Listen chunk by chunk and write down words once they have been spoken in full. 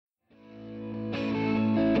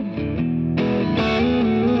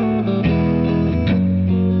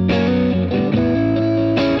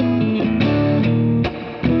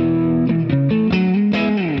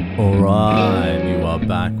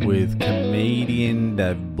comedian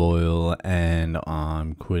Dave Boyle, and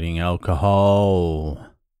I'm quitting alcohol.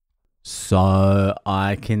 So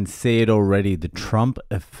I can see it already. The Trump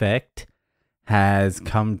effect has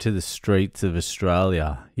come to the streets of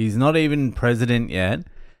Australia. He's not even president yet,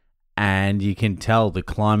 and you can tell the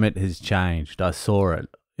climate has changed. I saw it.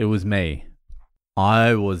 It was me.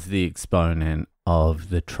 I was the exponent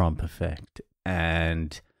of the Trump effect,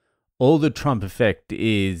 and all the Trump effect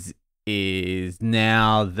is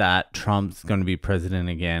now that Trump's going to be president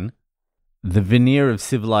again, the veneer of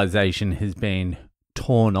civilization has been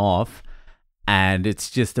torn off, and it's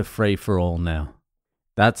just a free-for-all now.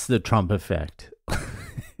 That's the Trump effect.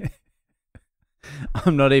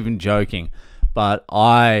 I'm not even joking, but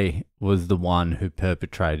I was the one who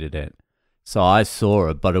perpetrated it. So I saw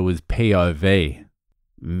it, but it was POV,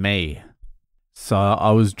 me. So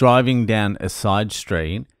I was driving down a side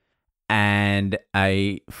street, and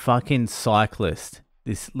a fucking cyclist,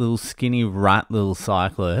 this little skinny rat little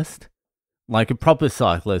cyclist, like a proper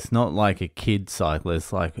cyclist, not like a kid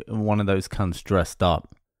cyclist, like one of those cunts dressed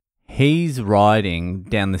up. He's riding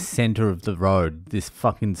down the center of the road, this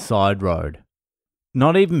fucking side road.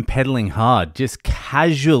 Not even pedaling hard, just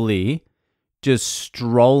casually, just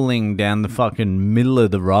strolling down the fucking middle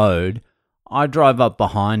of the road. I drive up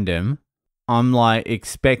behind him. I'm like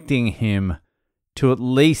expecting him to at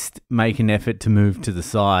least make an effort to move to the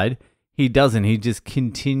side. He doesn't. He just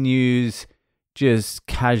continues just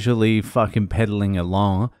casually fucking pedaling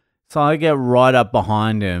along. So I get right up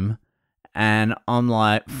behind him, and I'm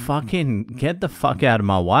like, fucking get the fuck out of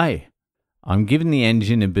my way. I'm giving the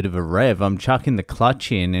engine a bit of a rev. I'm chucking the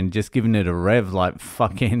clutch in and just giving it a rev like,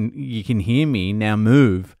 fucking, you can hear me, now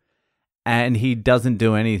move. And he doesn't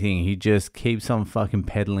do anything. He just keeps on fucking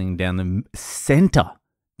pedaling down the center.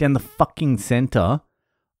 Down the fucking center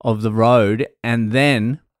of the road, and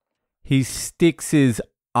then he sticks his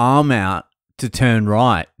arm out to turn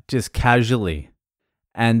right, just casually.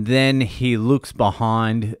 And then he looks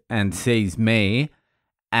behind and sees me,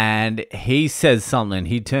 and he says something.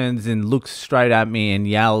 He turns and looks straight at me and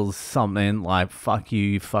yells something like, fuck you,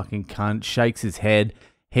 you fucking cunt, shakes his head.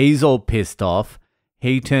 He's all pissed off.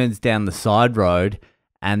 He turns down the side road,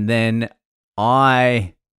 and then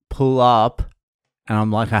I pull up. And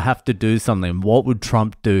I'm like, I have to do something. What would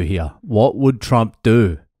Trump do here? What would Trump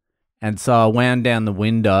do? And so I wound down the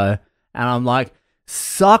window and I'm like,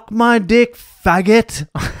 suck my dick, faggot.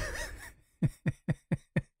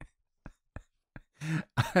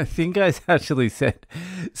 I think I actually said,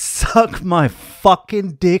 suck my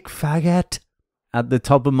fucking dick, faggot, at the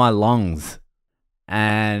top of my lungs.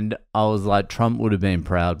 And I was like, Trump would have been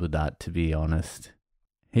proud with that, to be honest.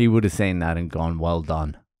 He would have seen that and gone, well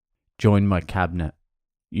done. Join my cabinet.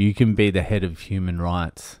 You can be the head of human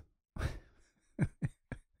rights.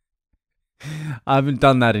 I haven't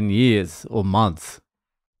done that in years or months.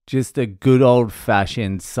 Just a good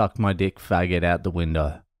old-fashioned suck my dick faggot out the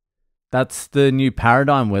window. That's the new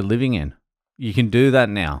paradigm we're living in. You can do that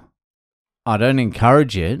now. I don't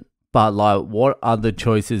encourage it, but like, what other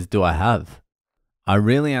choices do I have? I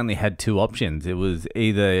really only had two options. It was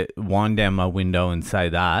either wind down my window and say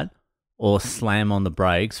that, or slam on the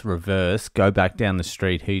brakes, reverse, go back down the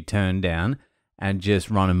street he turned down, and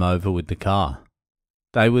just run him over with the car.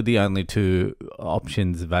 They were the only two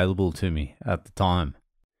options available to me at the time.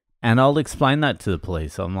 And I'll explain that to the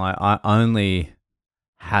police. I'm like, I only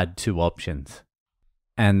had two options.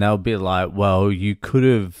 And they'll be like, well, you could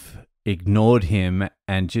have ignored him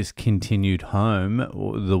and just continued home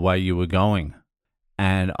the way you were going.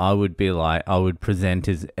 And I would be like, I would present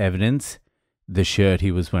as evidence the shirt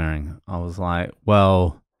he was wearing. I was like,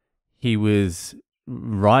 well, he was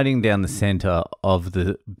riding down the center of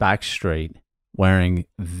the back street wearing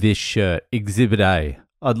this shirt, Exhibit A.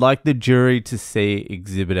 I'd like the jury to see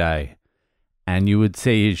Exhibit A. And you would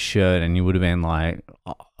see his shirt and you would have been like,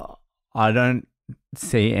 I don't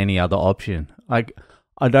see any other option. Like,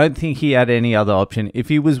 I don't think he had any other option. If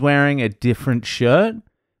he was wearing a different shirt,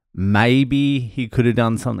 maybe he could have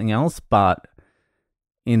done something else, but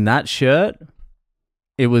in that shirt,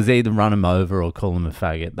 it was either run him over or call him a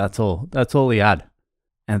faggot. That's all. That's all he had.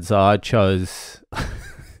 And so I chose...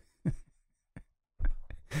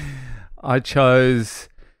 I chose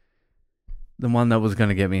the one that was going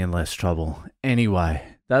to get me in less trouble. Anyway,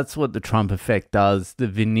 that's what the Trump effect does. The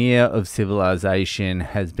veneer of civilization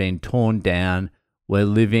has been torn down. We're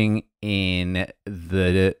living in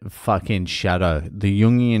the fucking shadow, the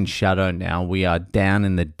Jungian shadow now. We are down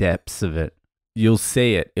in the depths of it. You'll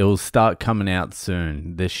see it. It will start coming out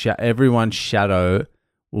soon. Everyone's shadow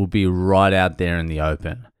will be right out there in the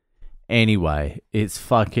open. Anyway, it's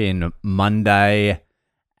fucking Monday,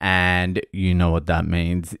 and you know what that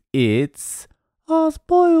means. It's Ask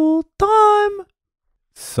Boyle time.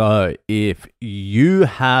 So, if you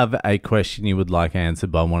have a question you would like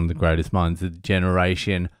answered by one of the greatest minds of the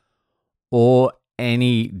generation, or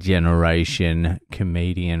any generation,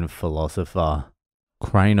 comedian, philosopher,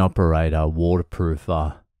 crane operator,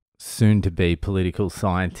 waterproofer, soon to be political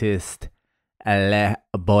scientist, Le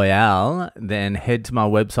Boyle, then head to my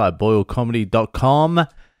website, boylecomedy.com.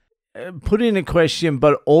 Put in a question,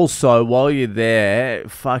 but also while you're there,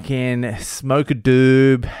 fucking smoke a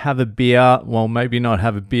doob, have a beer. Well, maybe not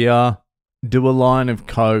have a beer. Do a line of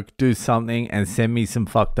coke, do something, and send me some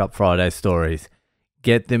fucked up Friday stories.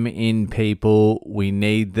 Get them in, people. We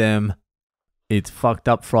need them. It's Fucked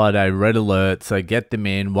Up Friday, red alert. So get them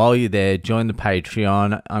in while you're there. Join the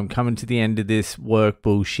Patreon. I'm coming to the end of this work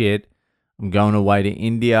bullshit. I'm going away to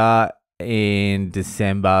India in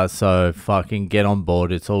December, so fucking get on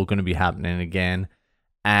board. It's all going to be happening again.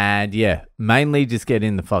 And yeah, mainly just get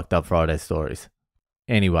in the Fucked Up Friday stories.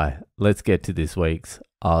 Anyway, let's get to this week's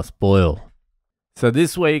Ask Boyle. So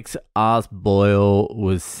this week's Ask Boyle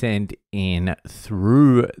was sent in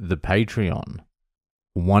through the Patreon.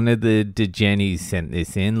 One of the DeGennies sent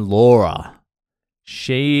this in, Laura.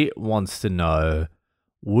 She wants to know,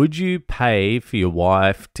 would you pay for your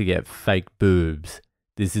wife to get fake boobs?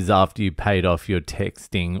 This is after you paid off your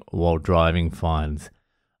texting while driving fines.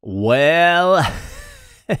 Well,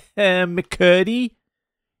 McCurdy,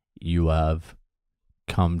 you have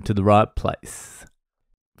come to the right place.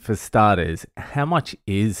 For starters, how much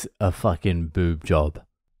is a fucking boob job?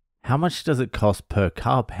 How much does it cost per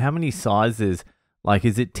cup? How many sizes? Like,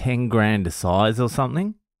 is it 10 grand a size or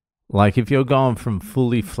something? Like, if you're going from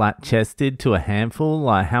fully flat-chested to a handful,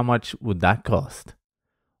 like, how much would that cost?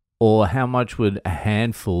 Or how much would a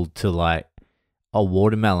handful to, like, a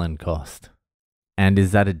watermelon cost? And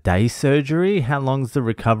is that a day surgery? How long's the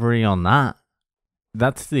recovery on that?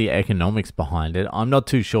 That's the economics behind it. I'm not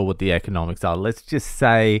too sure what the economics are. Let's just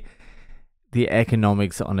say the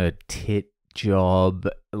economics on a tit job,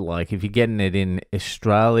 like if you're getting it in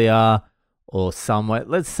Australia or somewhere,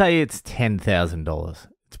 let's say it's $10,000.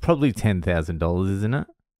 It's probably $10,000, isn't it?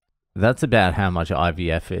 That's about how much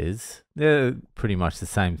IVF is. They're pretty much the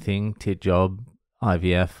same thing, tit job,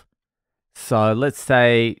 IVF. So let's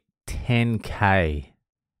say 10K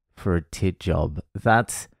for a tit job.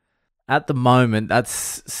 That's, at the moment,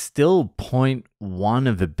 that's still 0.1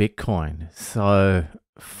 of a Bitcoin. So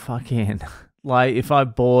fucking, like if I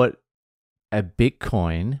bought a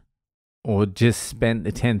Bitcoin or just spent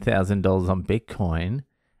the $10,000 on Bitcoin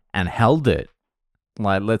and held it,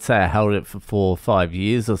 like let's say I held it for 4 or 5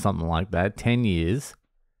 years or something like that, 10 years,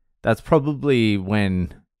 that's probably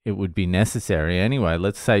when it would be necessary anyway.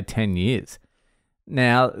 Let's say 10 years.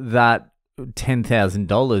 Now that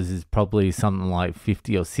 $10,000 is probably something like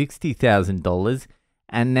 $50,000 or $60,000,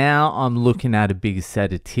 and now I'm looking at a bigger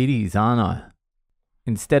set of titties, aren't I?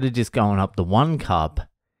 Instead of just going up the 1 cup,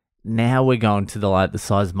 now we're going to the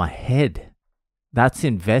size of my head. That's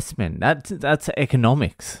investment. That's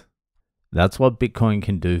economics. That's what Bitcoin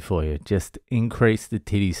can do for you. Just increase the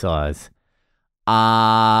titty size. Would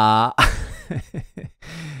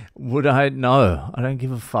I? No, I don't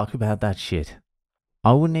give a fuck about that shit.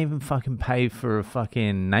 I wouldn't even fucking pay for a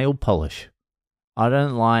fucking nail polish. I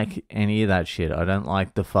don't like any of that shit. I don't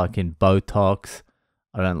like the fucking Botox.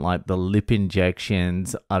 I don't like the lip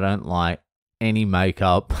injections. I don't like any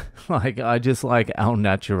makeup. Like, I just like al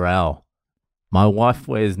natural. My wife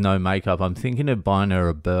wears no makeup. I'm thinking of buying her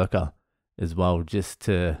a burqa as well, just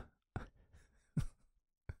to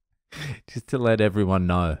let everyone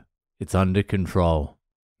know it's under control.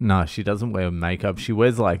 No, she doesn't wear makeup. She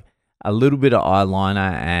wears like a little bit of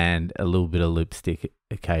eyeliner and a little bit of lipstick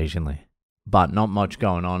occasionally, but not much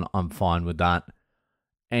going on. I'm fine with that.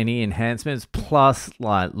 Any enhancements? Plus,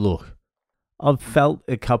 like, look, I've felt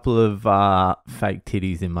a couple of fake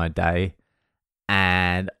titties in my day,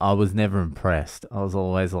 and I was never impressed. I was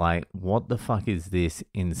always like, what the fuck is this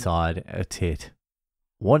inside a tit?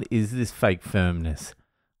 What is this fake firmness?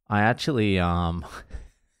 I actually, I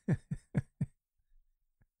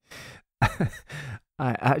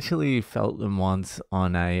actually felt them once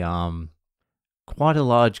on a, quite a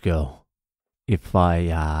large girl, if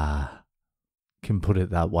I, can put it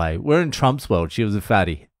that way. We're in Trump's world. She was a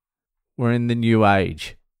fatty. We're in the new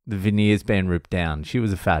age. The veneer's been ripped down. She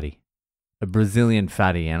was a fatty. A Brazilian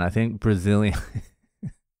fatty, and I think Brazilians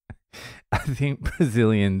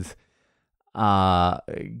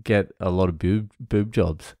get a lot of boob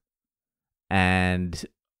jobs. And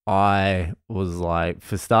I was like,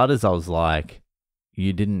 for starters, I was like,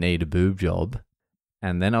 you didn't need a boob job.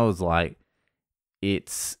 And then I was like, it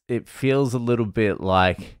feels a little bit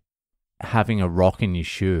like having a rock in your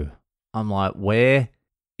shoe. I'm like, where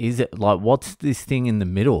is it? Like, what's this thing in the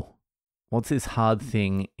middle? What's this hard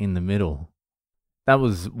thing in the middle? That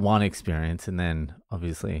was one experience. And then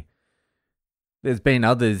obviously there's been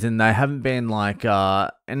others and they haven't been like,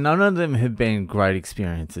 and none of them have been great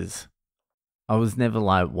experiences. I was never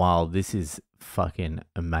like, wow, this is fucking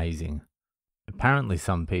amazing. Apparently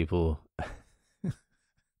some people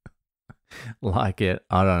like it.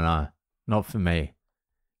 I don't know. Not for me.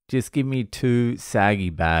 Just give me 2 saggy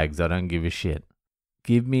bags. I don't give a shit.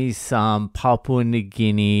 Give me some Papua New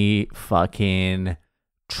Guinea fucking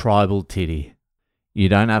tribal titty. You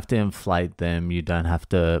don't have to inflate them. You don't have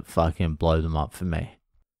to fucking blow them up for me.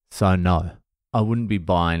 So no, I wouldn't be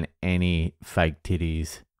buying any fake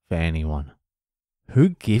titties for anyone. Who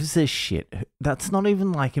gives a shit? That's not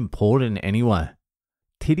even like important anyway.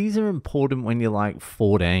 Titties are important when you're like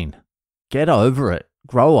 14. Get over it.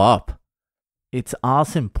 Grow up. It's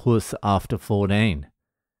ass and puss after 14.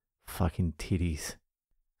 Fucking titties.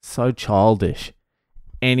 So childish.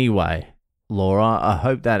 Anyway, Laura, I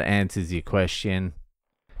hope that answers your question.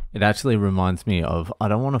 It actually reminds me of, I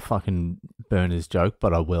don't want to fucking burn his joke,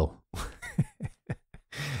 but I will.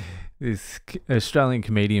 This Australian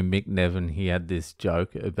comedian Mick Nevin, he had this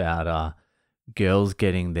joke about girls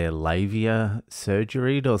getting their labia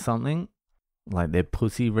surgeried or something, like their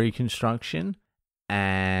pussy reconstruction.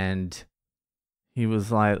 And he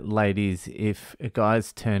was like, ladies, if a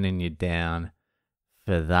guy's turning you down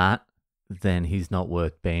for that, then he's not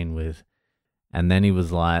worth being with. And then he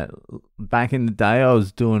was like, back in the day, I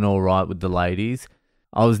was doing all right with the ladies.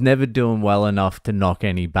 I was never doing well enough to knock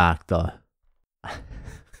any back, though.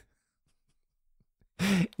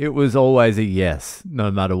 It was always a yes, no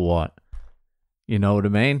matter what. You know what I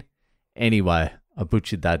mean? Anyway, I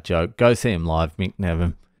butchered that joke. Go see him live, Mick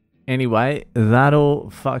Nevin. Anyway, that'll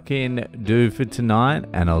fucking do for tonight,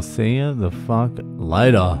 and I'll see you the fuck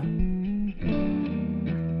later.